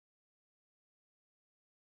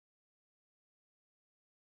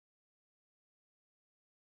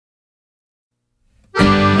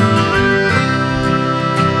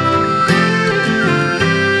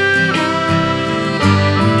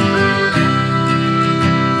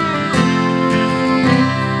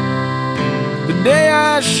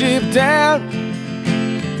doubt,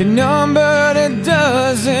 they numbered a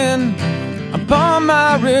dozen. Upon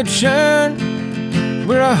my return,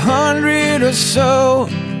 we're 100 or so,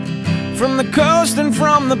 from the coast and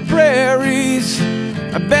from the prairies.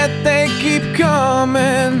 I bet they keep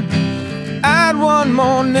coming. Add one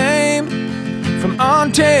more name from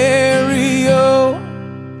Ontario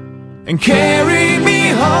and carry me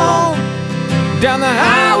home down the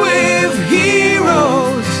highway of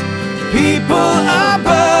heroes. People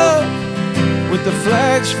above with the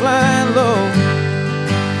flags flying low.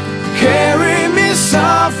 Carry me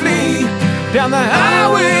softly down the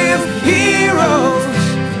highway of heroes.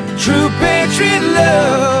 True patriot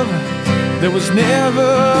love, there was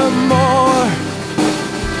never more.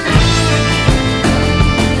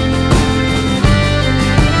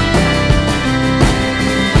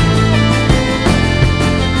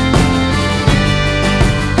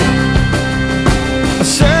 I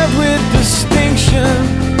served with distinction,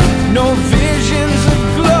 no visions of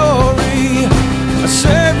glory. I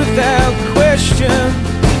served without question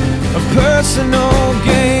of personal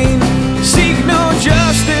gain. Seek no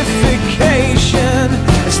justification,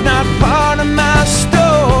 it's not part of my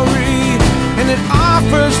story, and it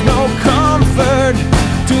offers no comfort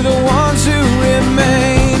to the ones who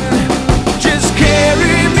remain. Just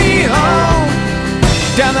carry me home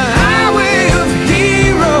down the highway of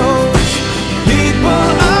heroes. People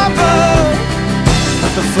above,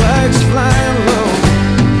 but the flags flying low.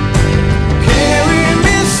 Carry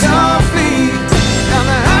me softly down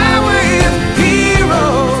the highway of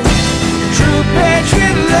heroes. True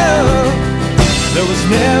patriot love, there was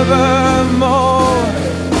never more.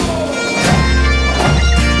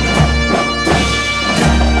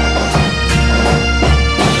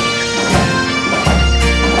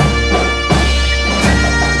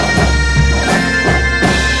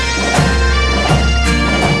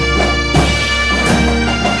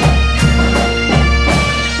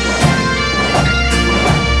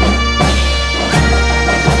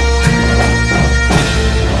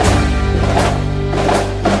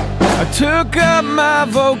 Took up my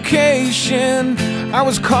vocation, I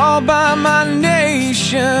was called by my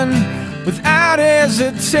nation without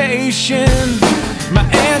hesitation. My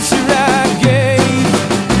answer I gave.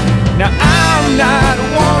 Now I'm not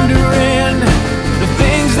wondering the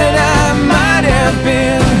things that I might have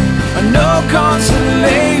been, are no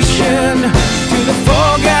consolation to the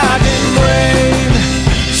forgotten brave.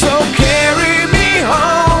 So carry me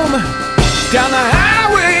home down the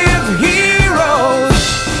highway of heroes.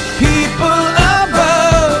 People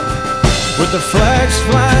above with the flags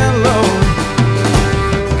flying low.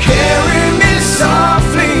 Carry me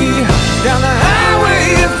softly down the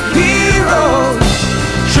highway of heroes.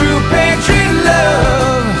 True patriot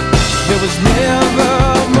love, there was never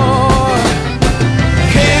more.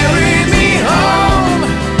 Carry me home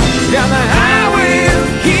down the highway of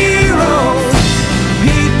heroes.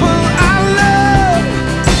 People I love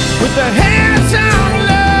with their hands down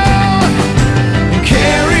low. And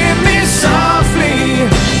carry me softly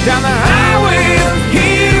down the highway of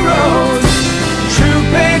heroes. True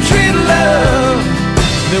patriot love,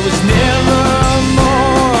 there was never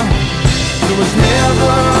more. There was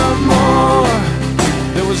never more.